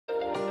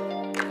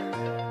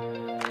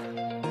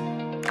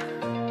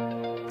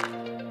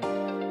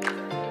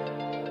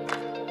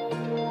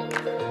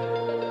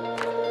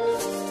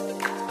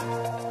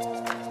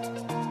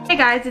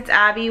guys, it's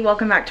Abby.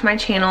 Welcome back to my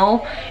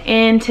channel.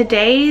 In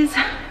today's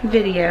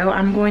video,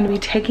 I'm going to be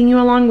taking you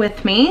along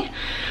with me.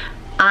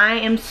 I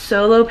am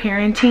solo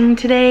parenting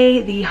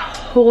today, the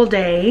whole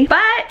day,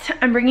 but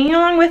I'm bringing you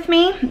along with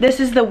me. This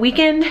is the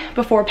weekend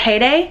before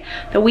payday,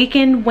 the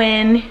weekend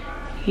when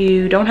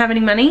you don't have any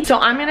money. So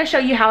I'm gonna show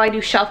you how I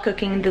do shelf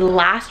cooking the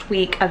last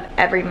week of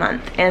every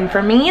month. And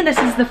for me, this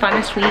is the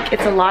funnest week.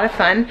 It's a lot of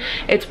fun.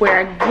 It's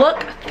where I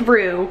look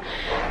through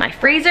my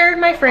freezer,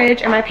 my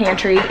fridge, and my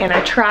pantry, and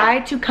I try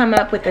to come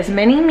up with as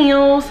many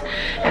meals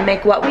and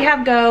make what we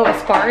have go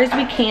as far as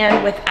we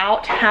can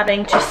without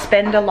having to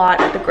spend a lot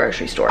at the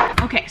grocery store.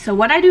 Okay, so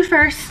what I do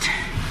first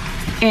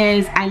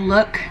is I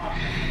look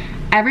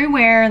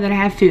everywhere that I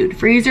have food,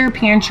 freezer,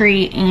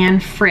 pantry,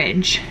 and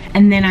fridge.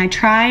 And then I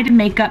try to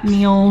make up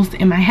meals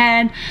in my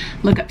head,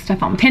 look up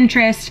stuff on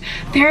Pinterest.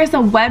 There is a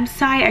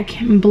website,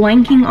 I'm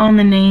blanking on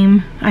the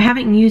name. I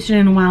haven't used it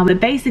in a while, but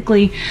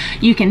basically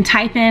you can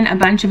type in a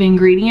bunch of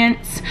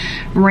ingredients,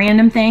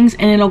 random things,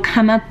 and it'll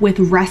come up with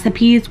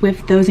recipes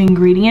with those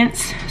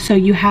ingredients. So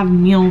you have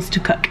meals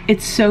to cook.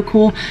 It's so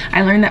cool.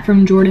 I learned that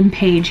from Jordan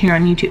Page here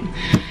on YouTube.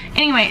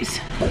 Anyways,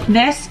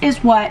 this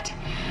is what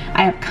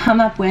I have come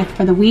up with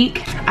for the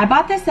week. I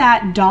bought this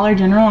at Dollar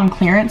General on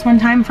clearance one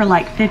time for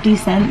like 50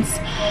 cents.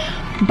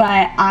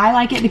 But I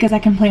like it because I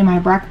can plan my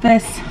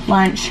breakfast,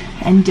 lunch,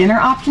 and dinner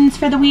options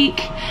for the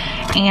week.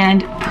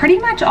 And pretty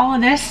much all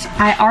of this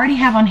I already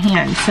have on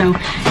hand. So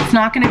it's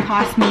not gonna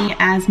cost me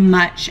as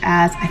much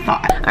as I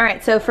thought. All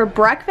right, so for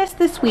breakfast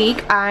this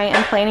week, I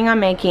am planning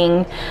on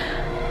making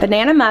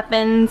banana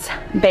muffins,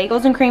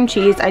 bagels and cream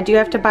cheese. I do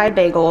have to buy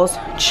bagels,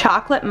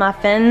 chocolate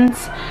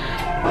muffins,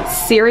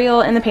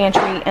 cereal in the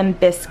pantry, and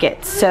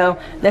biscuits. So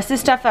this is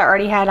stuff I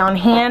already had on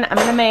hand. I'm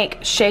gonna make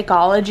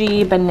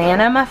Shakeology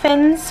banana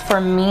muffins for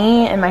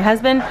me and my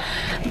husband.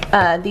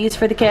 These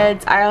for the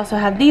kids. I also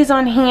have these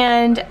on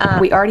hand.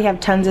 We already have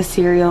tons of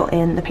cereal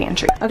in the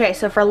pantry. Okay,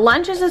 so for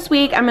lunches this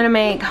week, I'm gonna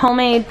make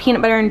homemade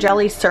peanut butter and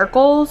jelly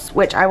circles,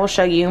 which I will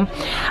show you.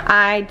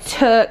 I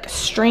took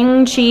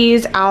string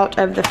cheese out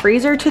of the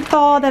freezer to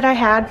thaw that I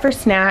had for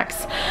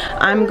snacks.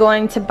 I'm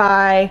going to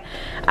buy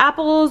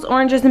apples,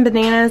 oranges, and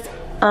bananas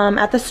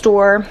at the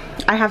store.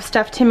 I have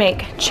stuff to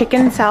make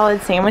chicken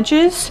salad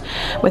sandwiches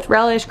with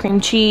relish, cream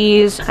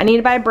cheese. I need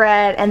to buy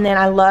bread, and then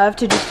I love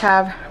to just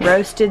have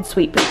roasted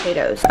sweet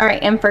potatoes. All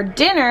right, and for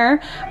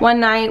dinner, one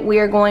night we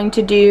are going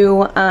to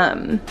do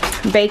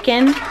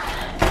bacon,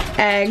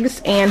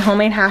 eggs, and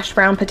homemade hash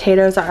brown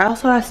potatoes. I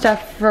also have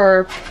stuff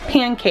for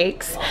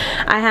pancakes.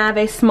 I have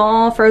a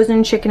small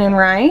frozen chicken and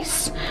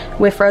rice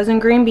with frozen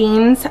green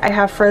beans. I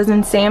have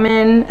frozen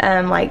salmon,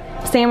 like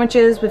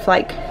sandwiches with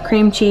like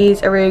cream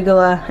cheese,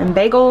 arugula, and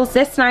bagels.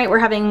 This night we're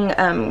having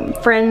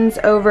friends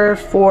over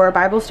for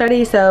Bible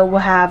study, so we'll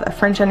have a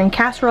French onion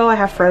casserole I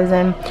have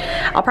frozen.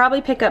 I'll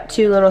probably pick up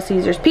 2 Little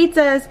Caesars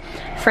pizzas,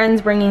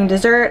 friends bringing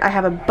dessert. I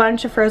have a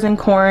bunch of frozen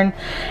corn,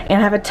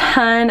 and I have a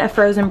ton of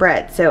frozen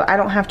bread, so I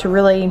don't have to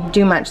really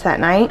do much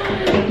that night.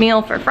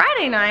 Meal for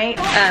Friday night,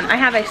 I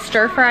have a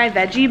stir-fry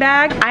veggie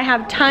bag. I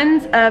have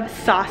tons of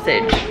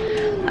sausage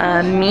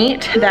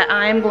meat that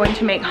I'm going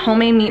to make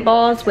homemade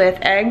meatballs with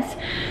eggs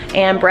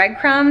and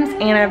breadcrumbs,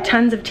 and I have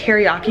tons of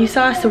teriyaki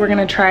sauce, so we're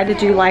gonna try to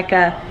do like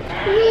a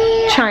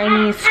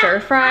Chinese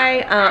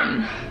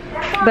stir-fry.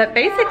 But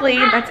basically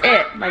that's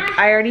it. Like,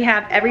 I already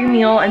have every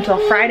meal until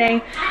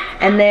Friday,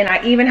 and then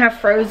I even have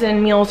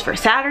frozen meals for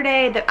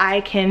Saturday that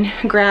I can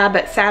grab.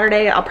 But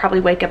Saturday I'll probably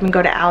wake up and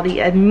go to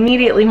Aldi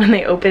immediately when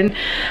they open,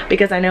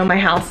 because I know my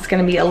house is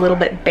gonna be a little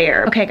bit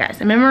bare. Okay guys,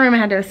 I'm in my room. I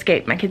had to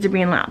escape. My kids are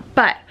being loud.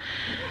 But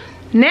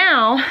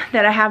now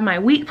that I have my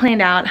week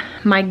planned out,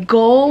 my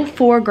goal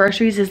for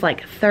groceries is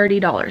like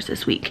 $30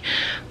 this week,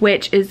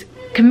 which is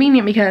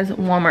convenient because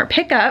Walmart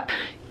pickup,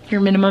 your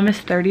minimum is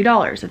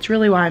 $30. That's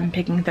really why I'm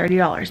picking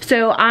 $30.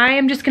 So I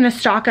am just gonna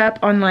stock up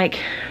on like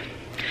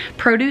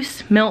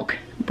produce, milk,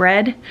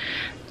 bread,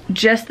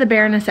 just the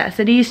bare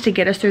necessities to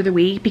get us through the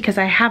week, because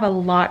I have a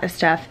lot of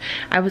stuff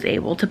I was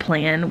able to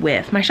plan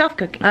with my shelf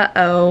cooking.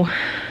 Uh-oh.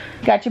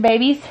 Got your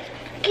babies?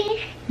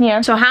 Yeah.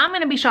 So how I'm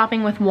gonna be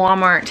shopping with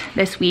Walmart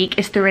this week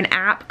is through an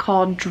app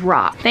called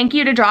Drop. Thank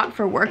you to Drop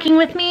for working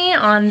with me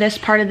on this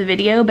part of the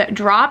video, but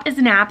Drop is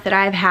an app that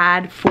I've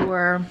had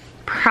for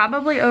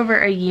probably over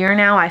a year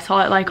now. I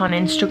saw it like on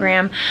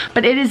Instagram,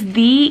 but it is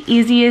the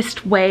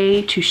easiest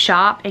way to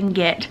shop and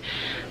get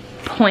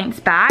points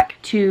back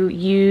to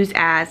use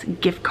as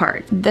gift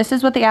cards. This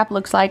is what the app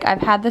looks like.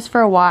 I've had this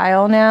for a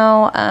while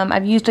now.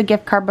 I've used a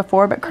gift card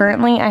before, but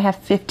currently I have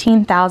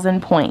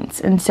 15,000 points.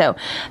 And so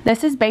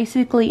this is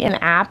basically an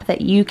app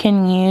that you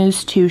can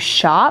use to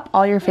shop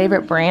all your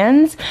favorite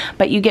brands,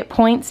 but you get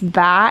points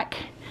back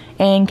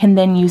and can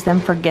then use them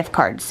for gift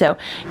cards. So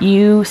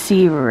you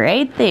see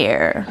right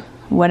there,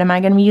 what am I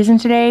going to be using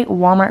today?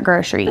 Walmart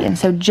grocery. And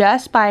so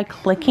just by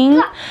clicking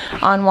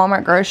on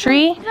Walmart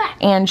grocery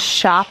and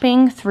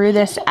shopping through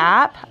this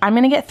app, I'm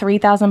going to get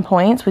 3,000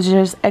 points, which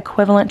is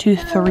equivalent to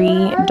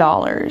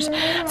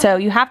 $3. So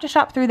you have to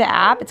shop through the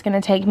app. It's going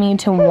to take me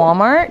to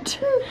Walmart.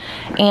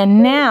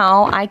 And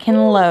now I can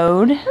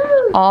load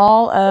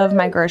all of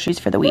my groceries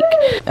for the week.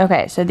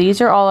 Okay, so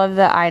these are all of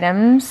the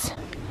items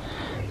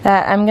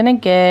that I'm gonna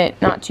get.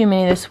 Not too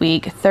many this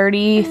week.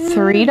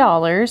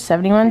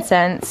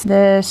 $33.71.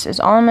 This is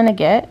all I'm gonna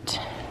get.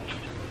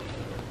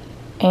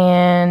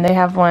 And they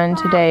have one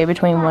today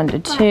between 1 to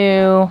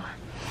 2.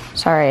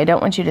 Sorry, I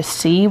don't want you to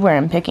see where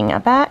I'm picking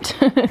up at.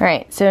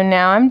 Alright, so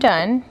now I'm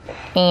done.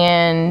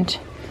 And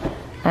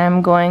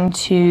I'm going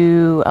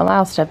to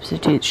allow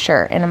substitutes,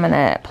 sure. And I'm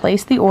gonna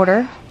place the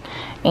order.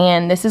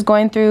 And this is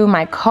going through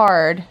my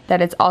card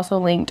that it's also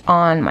linked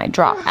on my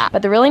Drop app.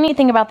 But the really neat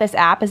thing about this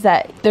app is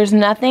that there's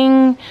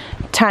nothing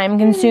time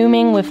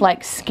consuming with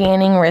like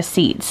scanning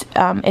receipts.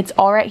 It's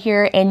all right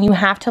here, and you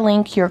have to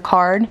link your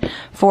card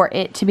for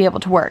it to be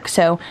able to work.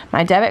 So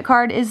my debit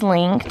card is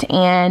linked,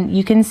 and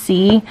you can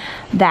see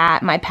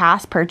that my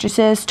past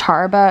purchases,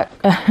 my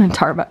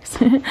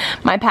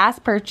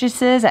past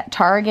purchases at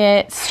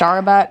Target,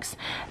 Starbucks,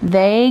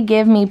 they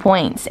give me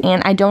points,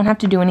 and I don't have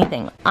to do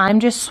anything. I'm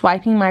just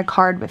swiping my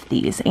card with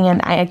these, and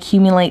I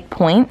accumulate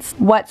points.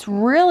 What's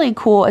really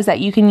cool is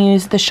that you can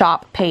use the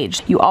shop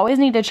page. You always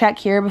need to check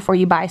here before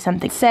you buy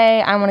something.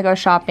 Say I want to go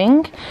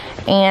shopping,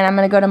 and I'm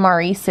going to go to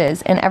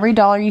Maurice's, and every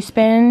dollar you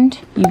spend,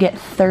 you get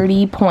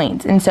 30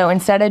 points. And so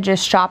instead of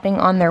just shopping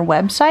on their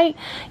website,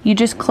 you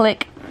just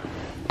click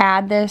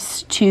add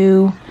this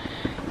to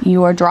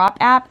your Drop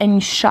app and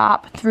you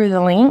shop through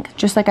the link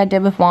just like I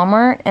did with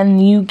Walmart,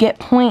 and you get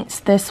points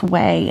this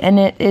way, and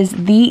it is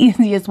the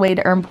easiest way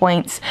to earn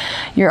points.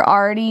 You're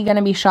already going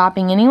to be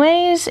shopping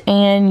anyways,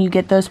 and you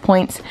get those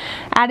points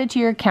added to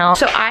your account.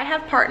 So I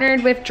have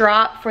partnered with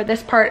Drop for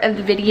this part of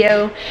the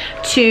video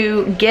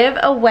to give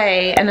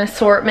away an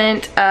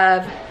assortment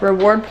of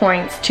reward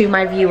points to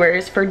my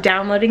viewers for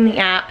downloading the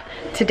app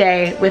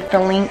today with the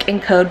link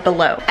and code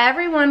below.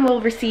 Everyone will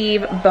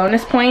receive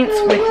bonus points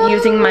with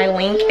using my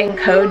link and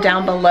code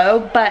down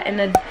below, but an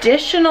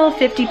additional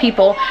 50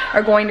 people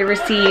are going to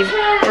receive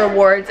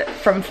rewards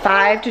from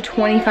 $5 to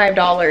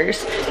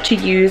 $25 to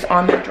use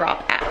on the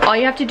Drop app. All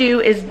you have to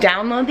do is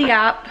download the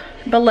app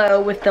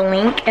below with the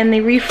link and the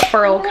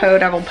referral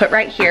code I will put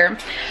right here.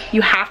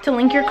 You have to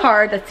link your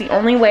card. That's the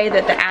only way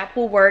that the app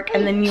will work,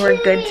 and then you are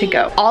good to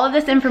go. All of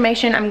this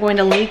information I'm going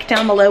to link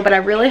down below, but I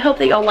really hope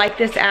that y'all like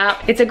this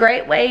app. It's a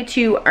great way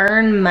to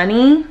earn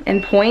money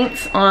and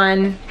points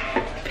on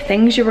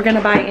things you were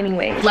gonna buy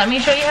anyway. Let me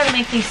show you how to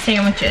make these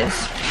sandwiches.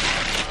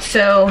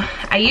 So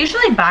I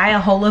usually buy a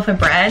whole loaf of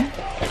bread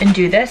and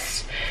do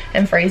this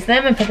and freeze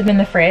them and put them in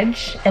the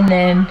fridge, and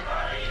then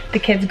the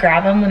kids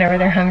grab them whenever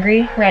they're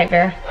hungry. Right,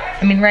 Vera?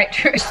 I mean, right,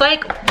 Trey? It's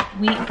like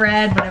wheat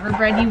bread, whatever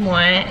bread you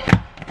want.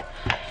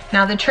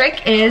 Now the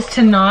trick is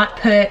to not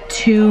put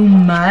too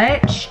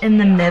much in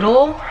the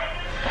middle,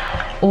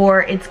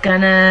 or it's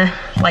gonna,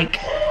 like,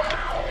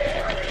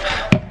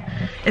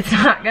 it's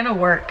not gonna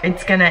work.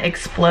 It's gonna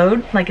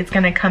explode, like it's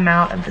gonna come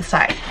out of the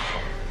side.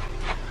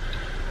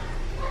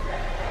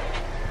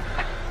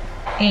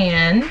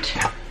 And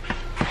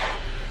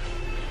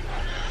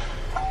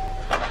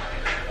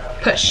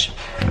push.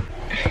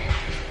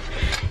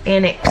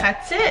 And it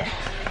cuts it.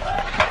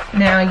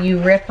 Now you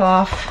rip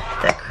off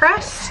the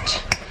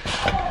crust.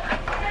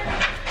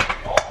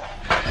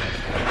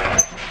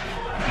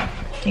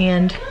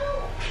 And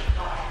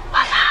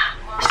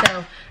voila.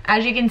 So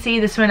as you can see,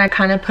 this one I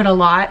kind of put a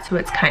lot, so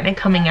it's kind of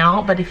coming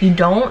out, but if you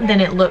don't, then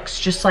it looks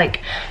just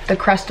like the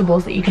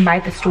Crustables that you can buy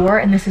at the store,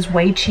 and this is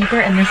way cheaper,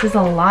 and this is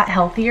a lot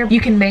healthier.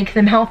 You can make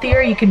them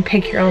healthier. You can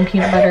pick your own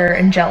peanut butter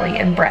and jelly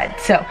and bread.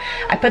 So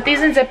I put these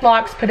in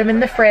Ziplocs, put them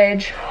in the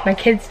fridge. My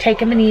kids take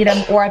them and eat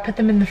them, or I put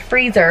them in the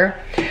freezer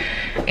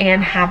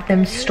and have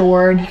them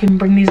stored. You can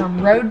bring these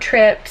on road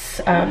trips,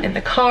 in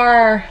the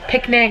car,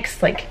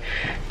 picnics, like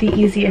the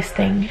easiest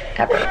thing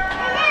ever.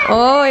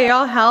 Oh,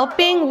 y'all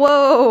helping?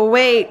 Whoa,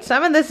 wait,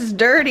 some of this is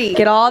dirty.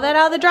 Get all that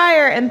out of the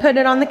dryer and put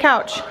it on the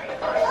couch.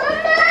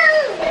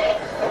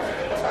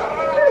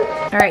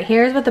 All right,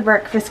 here's what the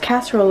breakfast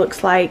casserole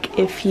looks like.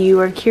 If you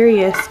are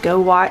curious,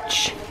 go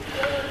watch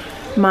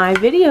my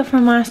video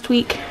from last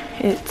week.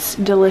 It's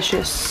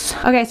delicious.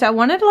 Okay, so I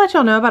wanted to let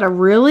y'all know about a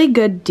really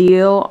good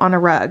deal on a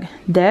rug.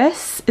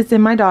 This is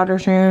in my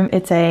daughter's room.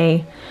 It's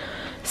a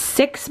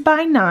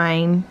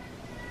 6x9.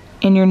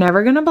 And you're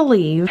never gonna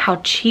believe how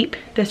cheap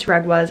this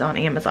rug was on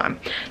Amazon.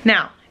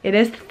 Now, it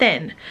is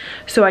thin,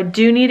 so I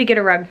do need to get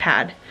a rug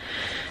pad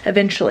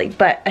eventually,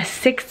 but a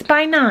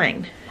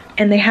 6x9,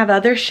 and they have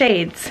other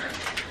shades,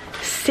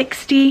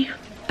 60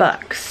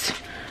 bucks.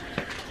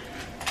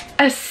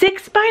 A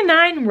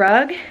 6x9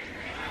 rug,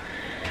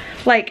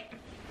 like,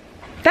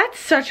 that's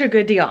such a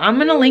good deal. I'm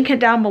gonna link it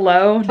down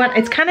below. But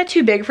it's kind of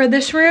too big for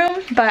this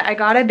room, but I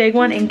got a big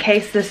one in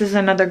case this is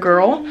another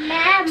girl,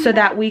 so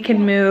that we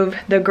can move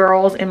the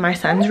girls in my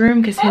son's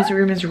room, because his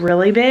room is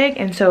really big,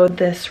 and so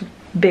this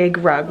big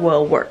rug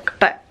will work.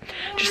 But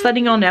just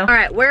letting y'all know. All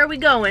right, where are we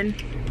going?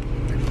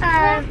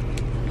 I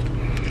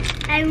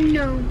don't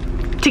know.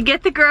 To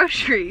get the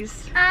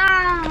groceries.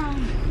 Oh.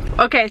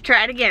 Okay,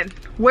 try it again.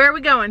 Where are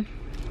we going?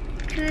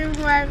 To the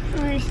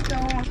grocery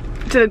store.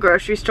 To the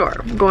grocery store.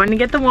 We're going to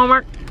get the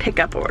Walmart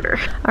pickup order.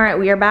 All right,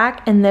 we are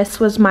back, and this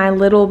was my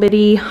little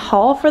bitty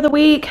haul for the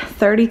week,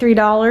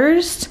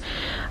 $33.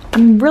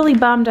 I'm really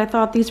bummed. I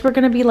thought these were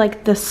gonna be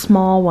like the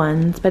small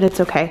ones, but it's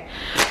okay.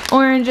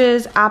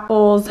 Oranges,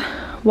 apples,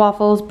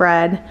 waffles,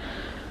 bread.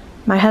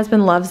 My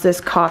husband loves this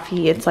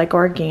coffee. It's like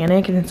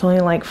organic, and it's only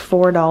like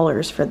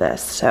 $4 for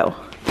this, so.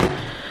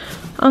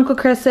 Uncle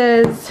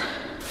Chris's,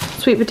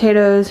 sweet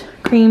potatoes,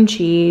 cream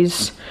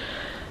cheese,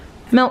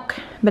 milk,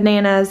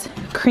 bananas,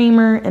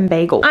 creamer, and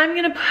bagel. I'm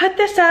gonna put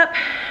this up.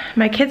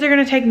 My kids are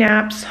gonna take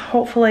naps.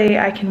 Hopefully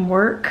I can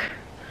work.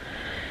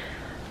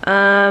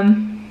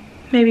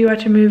 Maybe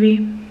watch a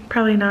movie.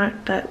 Probably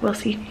not, but we'll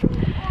see.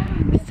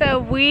 So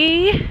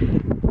we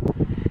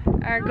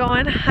are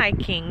going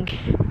hiking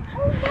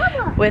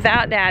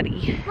without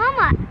Daddy.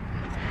 Mama,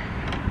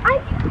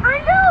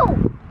 I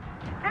know.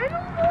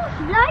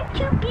 Animals like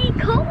to be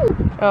cold.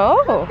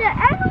 Oh. The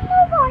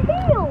animals are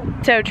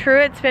here. So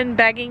Truett's been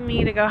begging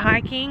me to go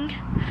hiking.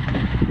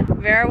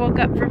 Vera woke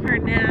up from her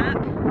nap,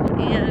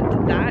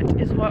 and that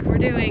is what we're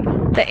doing.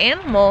 The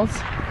animals.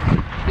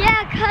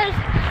 Yeah, cause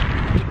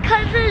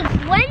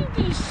it's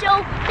windy, so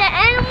the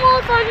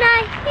animals are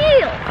not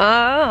here.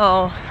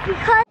 Oh.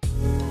 Because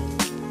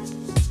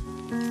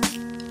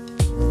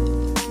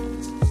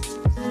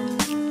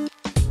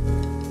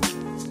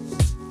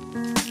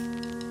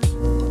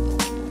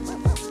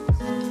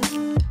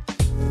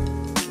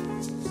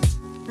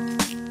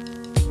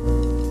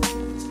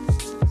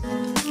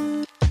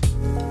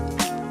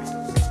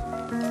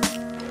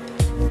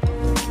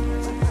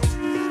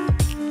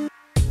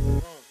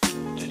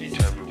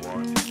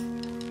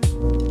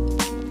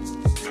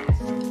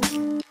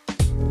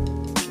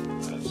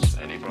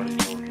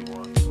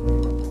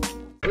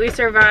we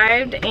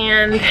survived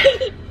and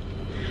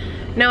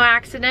no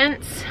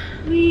accidents.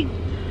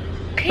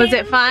 Was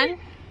it fun?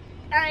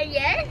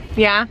 yes.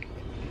 Yeah.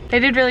 They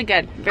did really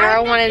good.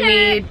 Vera wanted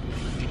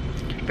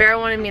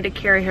me to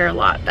carry her a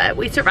lot, but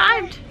we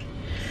survived.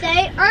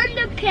 Say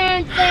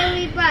underpants,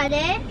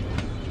 everybody.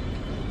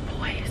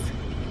 Boys.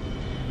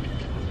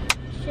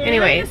 Say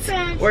Anyways,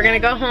 underpants, we're gonna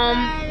go home,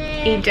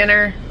 everybody. eat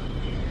dinner,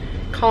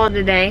 call it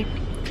a day.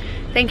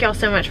 Thank y'all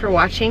so much for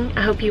watching.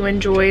 I hope you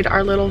enjoyed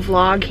our little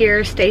vlog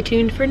here. Stay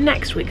tuned for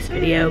next week's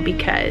video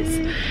because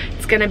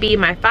it's gonna be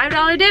my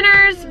 $5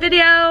 dinners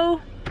video.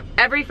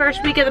 Every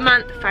first week of the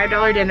month,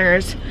 $5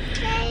 dinners.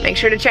 Make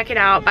sure to check it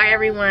out. Bye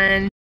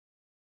everyone.